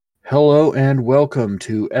Hello and welcome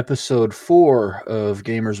to episode 4 of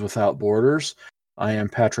Gamers Without Borders. I am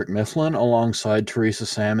Patrick Mifflin alongside Teresa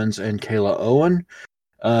Sammons and Kayla Owen.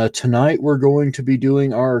 Tonight we're going to be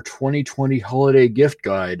doing our 2020 holiday gift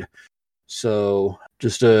guide. So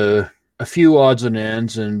just a few odds and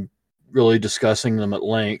ends and really discussing them at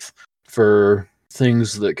length for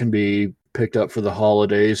things that can be picked up for the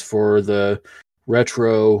holidays for the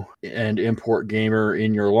retro and import gamer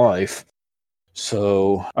in your life.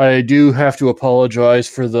 So I do have to apologize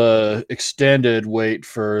for the extended wait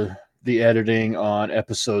for the editing on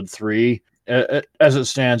episode 3. As it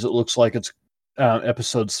stands, it looks like it's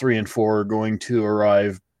episodes 3 and 4 are going to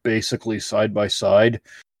arrive basically side by side,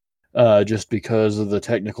 just because of the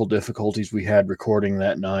technical difficulties we had recording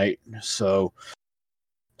that night. So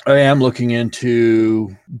I am looking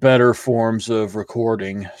into better forms of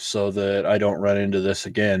recording so that I don't run into this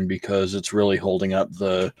again, because it's really holding up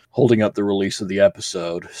the release of the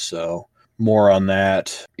episode. So more on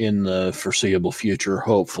that in the foreseeable future,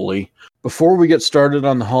 hopefully. Before we get started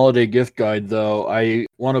on the holiday gift guide, though, I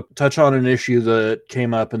want to touch on an issue that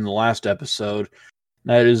came up in the last episode.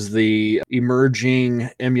 That is the emerging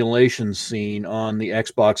emulation scene on the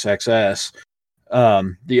Xbox XS.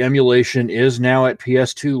 The emulation is now at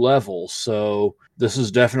PS2 level, so this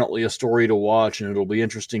is definitely a story to watch, and it'll be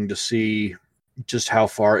interesting to see just how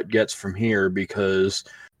far it gets from here, because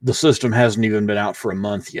the system hasn't even been out for a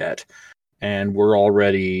month yet, and we're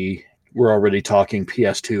already talking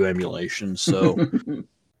PS2 emulation. So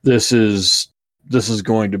this is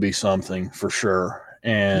going to be something for sure,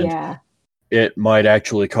 and it might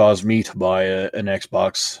actually cause me to buy an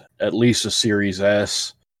Xbox, at least a Series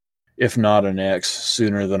S, if not an X,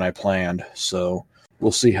 sooner than I planned. So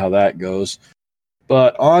we'll see how that goes.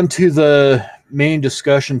 But on to the main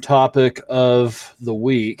discussion topic of the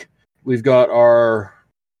week. We've got our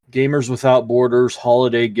Gamers Without Borders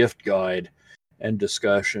holiday gift guide and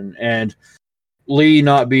discussion. And Lee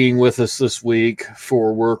not being with us this week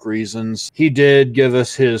for work reasons, he did give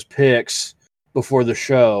us his picks before the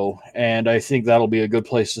show, and I think that'll be a good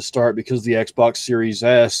place to start, because the Xbox Series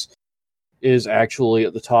S is actually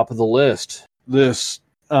at the top of the list. This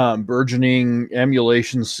burgeoning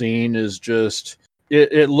emulation scene is just,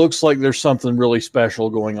 it looks like there's something really special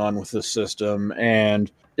going on with this system, and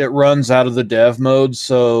it runs out of the dev mode,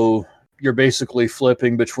 so you're basically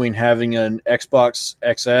flipping between having an Xbox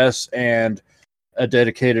XS and a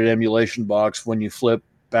dedicated emulation box when you flip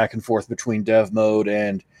back and forth between dev mode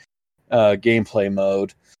and gameplay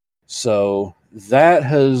mode. So that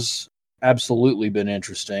has absolutely been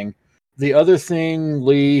interesting. The other thing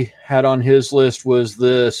Lee had on his list was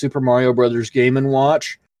the Super Mario Brothers Game &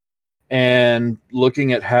 Watch, and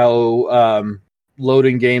looking at how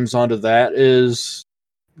loading games onto that is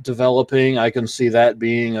developing, I can see that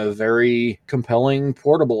being a very compelling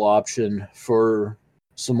portable option for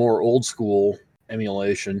some more old school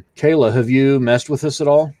emulation. Kayla, have you messed with this at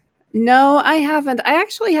all? No, I haven't. I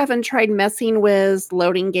actually haven't tried messing with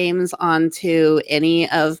loading games onto any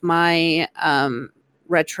of my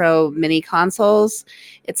retro mini consoles.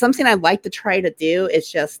 It's something I'd like to try to do.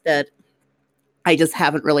 It's just that I just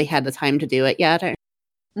haven't really had the time to do it yet.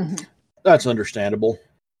 Mm-hmm. That's understandable.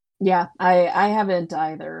 Yeah, I haven't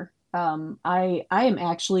either. I am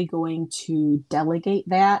actually going to delegate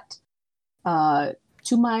that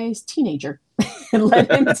to my teenager and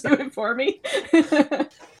let him do it for me.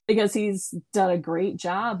 Because he's done a great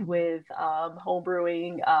job with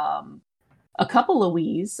homebrewing a couple of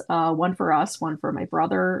Wiis, one for us, one for my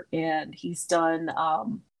brother, and he's done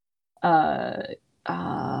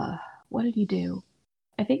what did he do?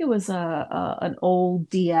 I think it was an old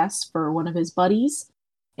DS for one of his buddies,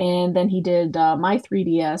 and then he did my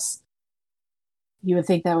 3DS. You would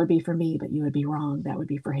think that would be for me, but you would be wrong. That would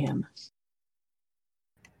be for him.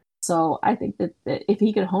 So I think that if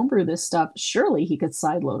he could homebrew this stuff, surely he could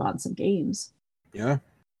sideload on some games. Yeah.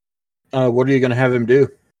 What are you going to have him do?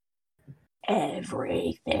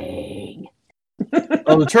 Everything.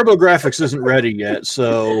 Oh, the TurboGrafx isn't ready yet,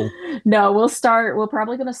 so... No, we're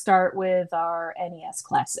probably going to start with our NES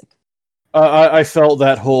Classic. I felt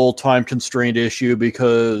that whole time-constrained issue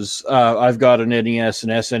because I've got an NES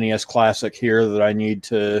and SNES Classic here that I need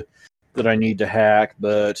to hack,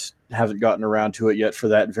 but haven't gotten around to it yet for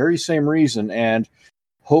that very same reason, and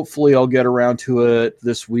hopefully I'll get around to it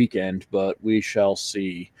this weekend, but we shall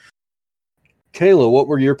see. Kayla, what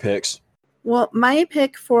were your picks? Well, my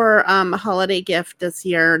pick for a holiday gift this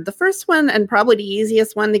year, the first one and probably the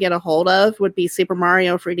easiest one to get a hold of would be Super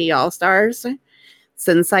Mario 3D All-Stars,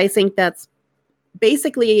 since I think that's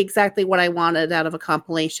basically exactly what I wanted out of a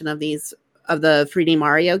compilation of the 3D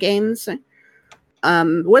Mario games.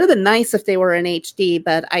 Would have been nice if they were in HD,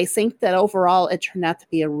 but I think that overall it turned out to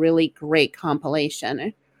be a really great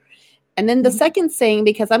compilation. And then the second thing,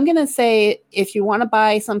 because I'm going to say, if you want to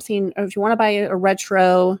buy something, or if you want to buy a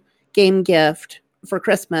retro game gift for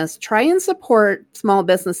Christmas, try and support small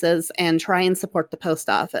businesses and try and support the post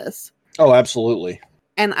office. Oh, absolutely.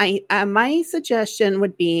 And my suggestion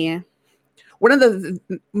would be, one of the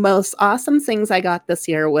most awesome things I got this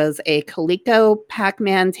year was a Coleco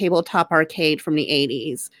Pac-Man tabletop arcade from the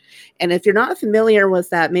 80s. And if you're not familiar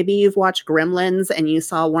with that, maybe you've watched Gremlins and you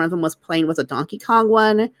saw one of them was playing with a Donkey Kong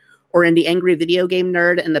one, or in the Angry Video Game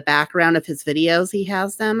Nerd, in the background of his videos, he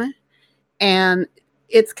has them. And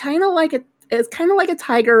it's kind of like a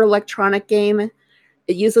Tiger electronic game.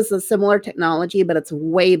 It uses a similar technology, but it's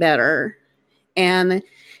way better. And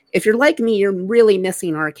if you're like me, you're really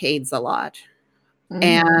missing arcades a lot.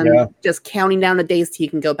 And just counting down the days till you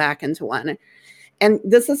can go back into one. And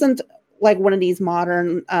this isn't like one of these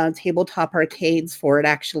modern tabletop arcades for it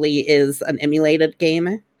actually is an emulated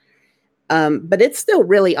game. But it's still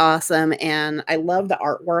really awesome. And I love the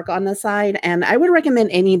artwork on the side. And I would recommend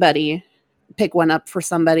anybody pick one up for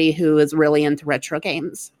somebody who is really into retro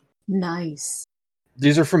games. Nice.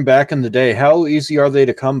 These are from back in the day. How easy are they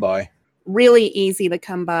to come by? Really easy to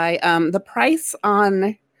come by. The price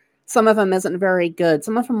on some of them isn't very good.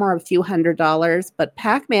 Some of them are a few $100s, but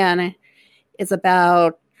Pac-Man is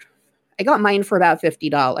about, I got mine for about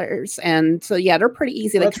 $50. And so, yeah, they're pretty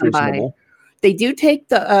easy to come by. They do take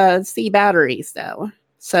the C batteries, though.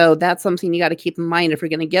 So that's something you got to keep in mind if you're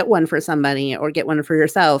going to get one for somebody or get one for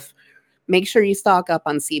yourself. Make sure you stock up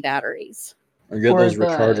on C batteries. Or get those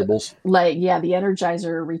rechargeables. The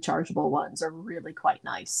Energizer rechargeable ones are really quite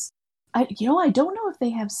nice. I don't know if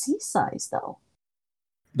they have C size, though.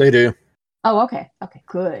 They do. Oh, okay. Okay,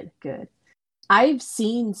 good. I've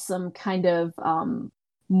seen some kind of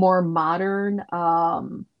more modern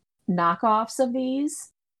knockoffs of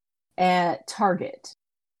these at Target.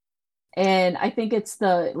 And I think it's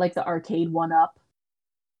the arcade 1-up.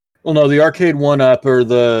 Well, no, the arcade 1-up or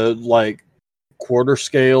the quarter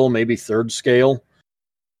scale, maybe third scale.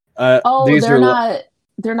 They're not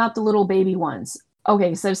the little baby ones.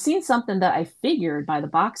 Okay, so I've seen something that I figured by the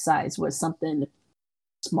box size was something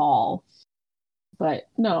small, but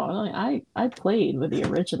no, I played with the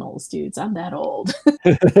originals, dudes. I'm that old.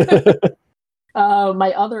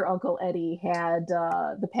 My other Uncle Eddie had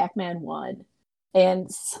the Pac-Man one,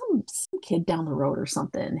 and some kid down the road or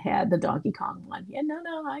something had the Donkey Kong one. Yeah, no,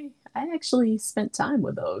 I actually spent time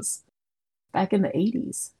with those back in the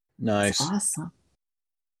 80s. Nice. That's awesome.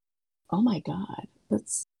 Oh my god,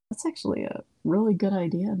 that's actually a really good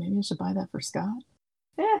idea. Maybe I should buy that for Scott.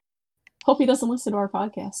 Yeah. Hope he doesn't listen to our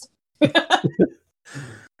podcast.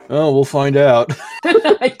 Oh, we'll find out.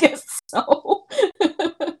 I guess so.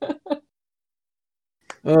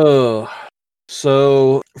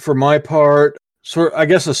 So for my part, I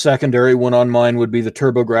guess a secondary one on mine would be the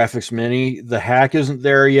TurboGrafx Mini. The hack isn't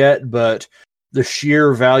there yet, but the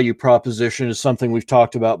sheer value proposition is something we've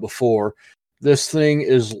talked about before. This thing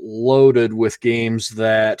is loaded with games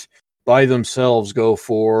that by themselves go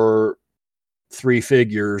for 3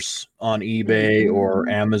 figures on eBay or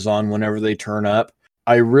Amazon whenever they turn up.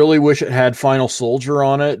 I really wish it had Final Soldier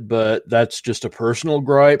on it, but that's just a personal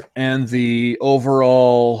gripe. And the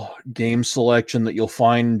overall game selection that you'll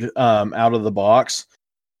find out of the box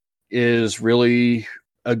is really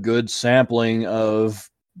a good sampling of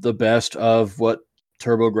the best of what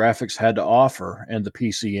TurboGrafx had to offer and the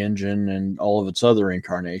PC Engine and all of its other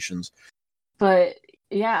incarnations. But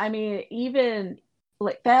yeah, I mean, even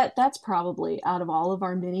like that's probably out of all of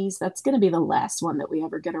our minis, that's going to be the last one that we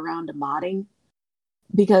ever get around to modding,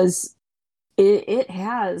 because it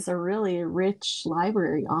has a really rich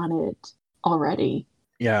library on it already.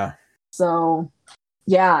 Yeah. So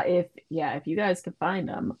yeah, if you guys can find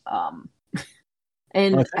them,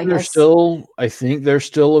 and I think they're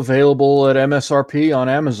still available at MSRP on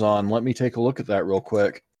Amazon. Let me take a look at that real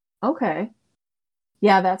quick. Okay.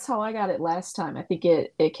 Yeah, that's how I got it last time. I think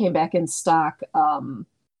it came back in stock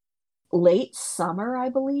late summer, I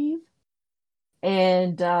believe.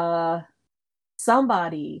 And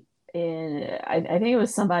somebody I think it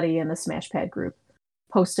was somebody in the Smashpad group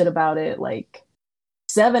posted about it like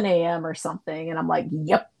 7 a.m. or something, and I'm like,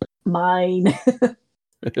 yep, mine.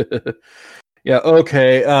 Yeah,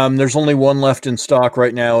 okay. There's only one left in stock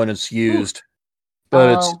right now, and it's used.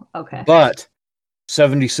 But okay. But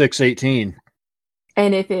 $76.18.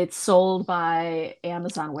 And if it's sold by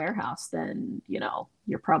Amazon Warehouse, then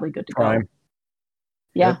you're probably good to Prime. go.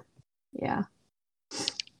 Yeah. Yep. Yeah.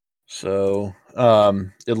 So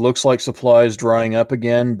it looks like supply is drying up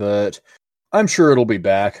again, but I'm sure it'll be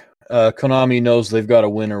back. Konami knows they've got a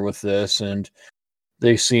winner with this, and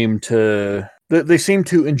they seem to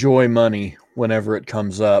enjoy money whenever it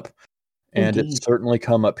comes up, and Indeed. it's certainly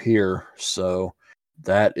come up here. So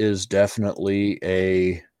that is definitely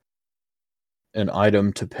an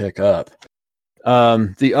item to pick up.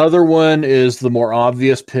 The other one is the more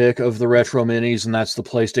obvious pick of the retro minis, and that's the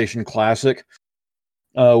PlayStation Classic.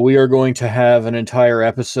 We are going to have an entire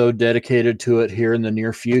episode dedicated to it here in the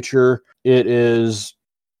near future. It is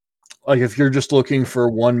like if you're just looking for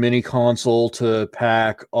one mini console to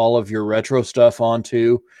pack all of your retro stuff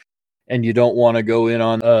onto, and you don't want to go in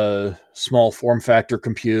on a small form factor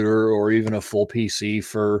computer or even a full PC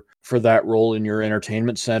for that role in your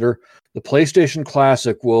entertainment center, the PlayStation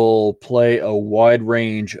Classic will play a wide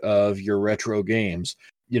range of your retro games.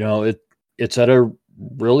 You know, it's at a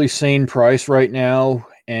really sane price right now,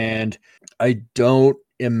 and I don't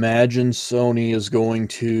imagine Sony is going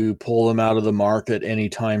to pull them out of the market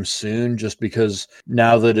anytime soon, just because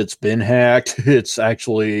now that it's been hacked, it's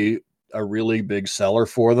actually a really big seller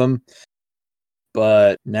for them.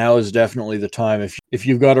 But now is definitely the time. If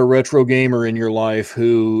you've got a retro gamer in your life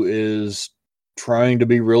who is trying to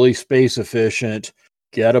be really space efficient,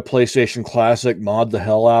 get a PlayStation Classic, mod the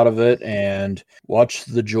hell out of it, and watch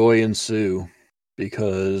the joy ensue,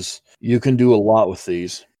 because you can do a lot with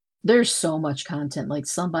these. There's so much content. Like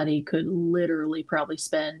somebody could literally probably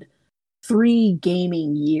spend 3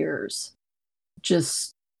 gaming years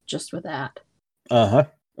just with that. Uh-huh.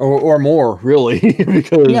 Or more, really,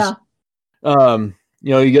 because Yeah.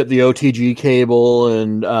 you get the OTG cable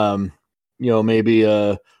and maybe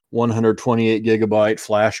a 128 gigabyte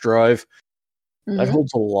flash drive. That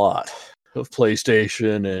holds a lot of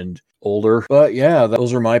PlayStation and older. But yeah,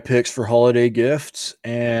 those are my picks for holiday gifts.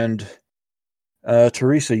 And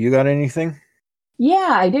Teresa, you got anything?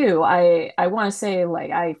 Yeah, I do. I want to say, like,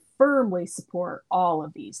 I firmly support all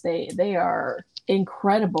of these. They are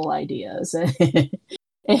incredible ideas,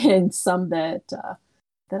 and some that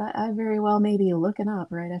I very well may be looking up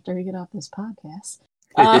right after we get off this podcast,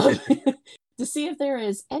 to see if there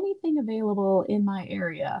is anything available in my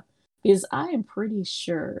area, because I am pretty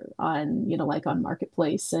sure on like on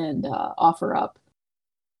Marketplace and OfferUp,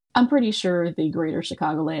 I'm pretty sure the greater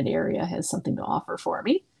Chicagoland area has something to offer for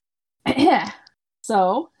me.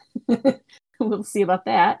 So we'll see about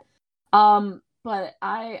that. But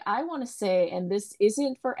I want to say, and this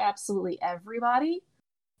isn't for absolutely everybody,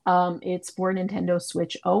 it's for Nintendo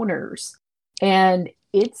Switch owners, and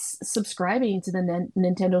it's subscribing to the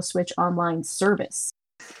Nintendo Switch Online service,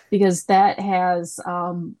 because that has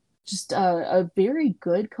just a very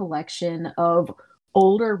good collection of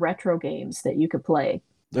older retro games that you could play.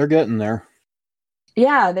 They're getting there.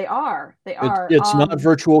 Yeah, they are. They are. It's not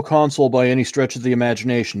Virtual Console by any stretch of the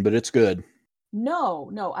imagination, but it's good.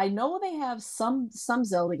 No. I know they have some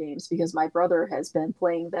Zelda games because my brother has been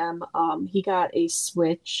playing them. He got a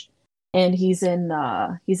Switch, and he's in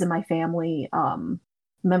my family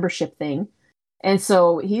membership thing. And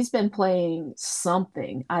so he's been playing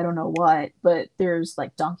something. I don't know what, but there's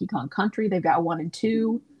like Donkey Kong Country. They've got 1 and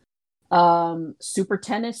 2. Super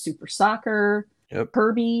Tennis, Super Soccer. Yep.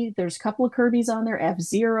 Kirby, there's a couple of Kirby's on there.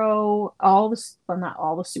 F-Zero, not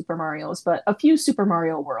all the Super Marios, but a few Super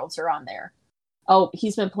Mario Worlds are on there. Oh,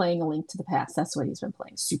 he's been playing A Link to the Past. That's what he's been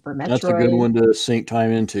playing. Super Metroid. That's a good one to sink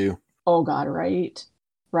time into. Oh God, right.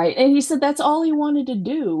 And he said that's all he wanted to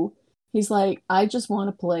do. He's like, I just want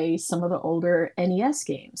to play some of the older NES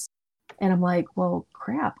games. And I'm like, well,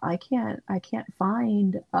 crap, I can't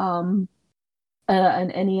find an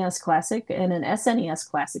NES Classic and an SNES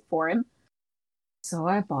Classic for him. So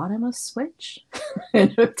I bought him a Switch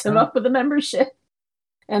and hooked him up with a membership.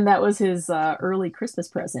 And that was his early Christmas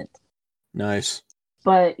present. Nice.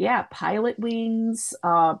 But yeah, Pilot Wings,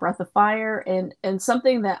 Breath of Fire, and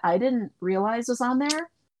something that I didn't realize was on there,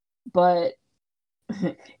 but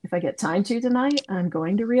if I get time to tonight, I'm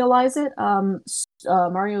going to realize it.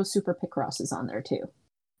 Mario Super Picross is on there too.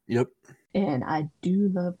 Yep. And I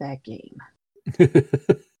do love that game.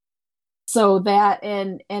 So that,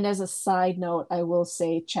 and as a side note, I will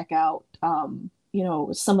say check out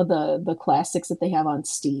some of the classics that they have on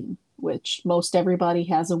Steam, which most everybody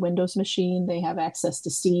has a Windows machine. They have access to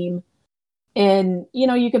Steam. And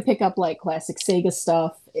you can pick up like classic Sega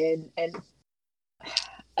stuff, and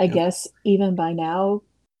I guess even by now,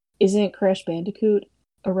 isn't Crash Bandicoot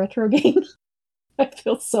a retro game? I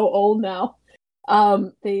feel so old now.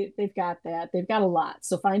 They've got that. They've got a lot.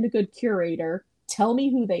 So find a good curator, tell me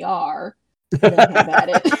who they are, and then have at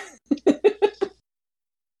it.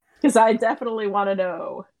 Because I definitely want to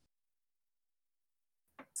know.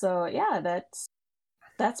 So yeah,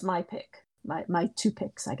 that's my pick. My 2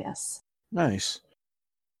 picks, I guess. Nice.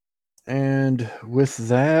 And with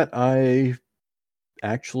that, I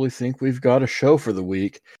actually think we've got a show for the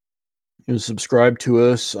week. You can subscribe to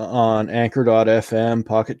us on Anchor.fm,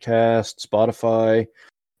 Pocket Cast, Spotify,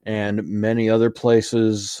 and many other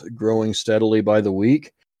places, growing steadily by the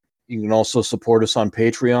week. You can also support us on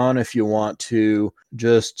Patreon if you want to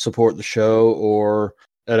just support the show, or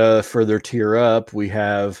at a further tier up, we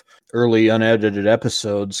have early unedited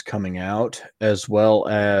episodes coming out, as well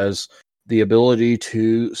as the ability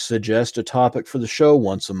to suggest a topic for the show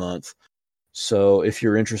once a month. So if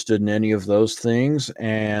you're interested in any of those things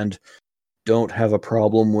and don't have a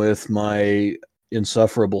problem with my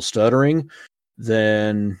insufferable stuttering,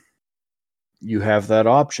 then you have that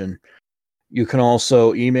option. You can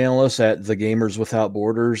also email us at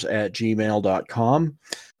thegamerswithoutborders@gmail.com.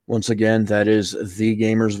 Once again, that is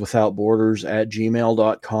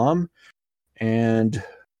thegamerswithoutborders@gmail.com. And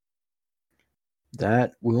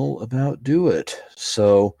that will about do it.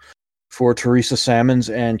 So for Teresa Salmons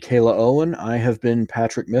and Kayla Owen, I have been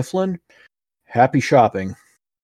Patrick Mifflin. Happy shopping.